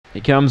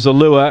Here comes the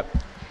lure.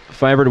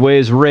 Favourite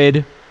wears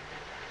red.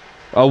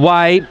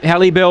 Away,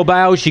 Halle Bell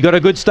Bale. She got a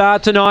good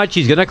start tonight.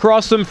 She's going to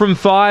cross them from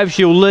 5.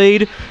 She'll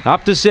lead.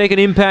 Up to second,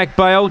 Impact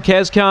Bale.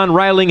 Kaz Khan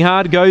railing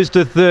hard, goes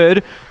to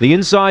third. The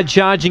inside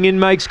charging in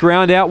makes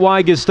ground. Out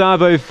wide,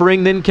 Gustavo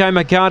Fring. Then came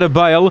Makata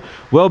Bale.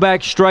 Well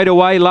back straight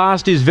away.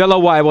 Last is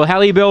Velaway. Well,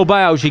 Halle Bell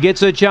Bale, she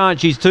gets her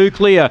chance. She's too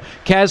clear.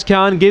 Kaz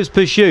Khan gives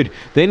pursuit.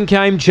 Then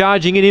came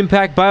charging in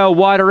Impact Bale.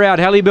 Wider out.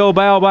 Halle Bell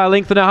Bale by a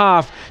length and a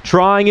half.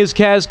 Trying is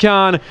Kaz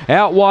Khan.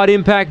 Out wide,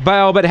 Impact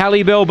Bale, but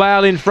Halle Bell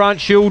Bale in front.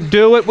 She'll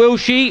do it, will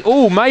she?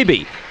 Oh,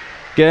 maybe.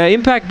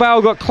 Impact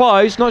Bale got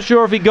close. Not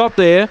sure if he got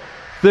there.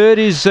 Third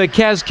is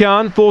Kaz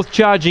Khan. Fourth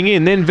charging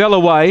in. Then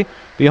Velaway.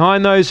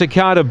 Behind those,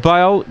 Hakata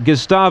Bale.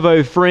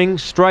 Gustavo Fring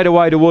straight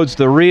away towards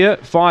the rear.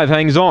 5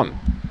 hangs on.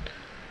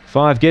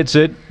 5 gets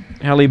it.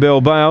 Halle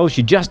Bell Bale.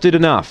 She just did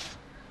enough.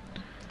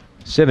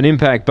 7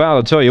 Impact Bale.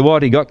 I'll tell you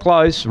what, he got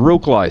close. Real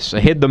close.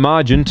 Ahead the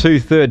margin.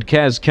 2/3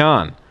 Kaz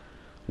Khan.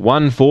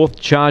 1/4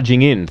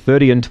 charging in.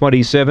 30 and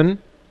 27.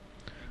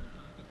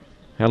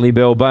 Halle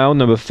Bell Bale,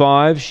 number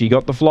 5. She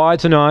got the fly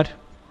tonight.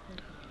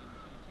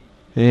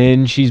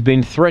 And she's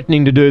been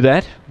threatening to do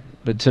that.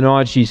 But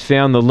tonight she's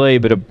found the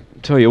lead. But I'll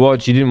tell you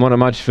what, she didn't want it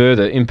much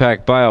further.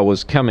 Impact Bale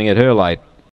was coming at her late.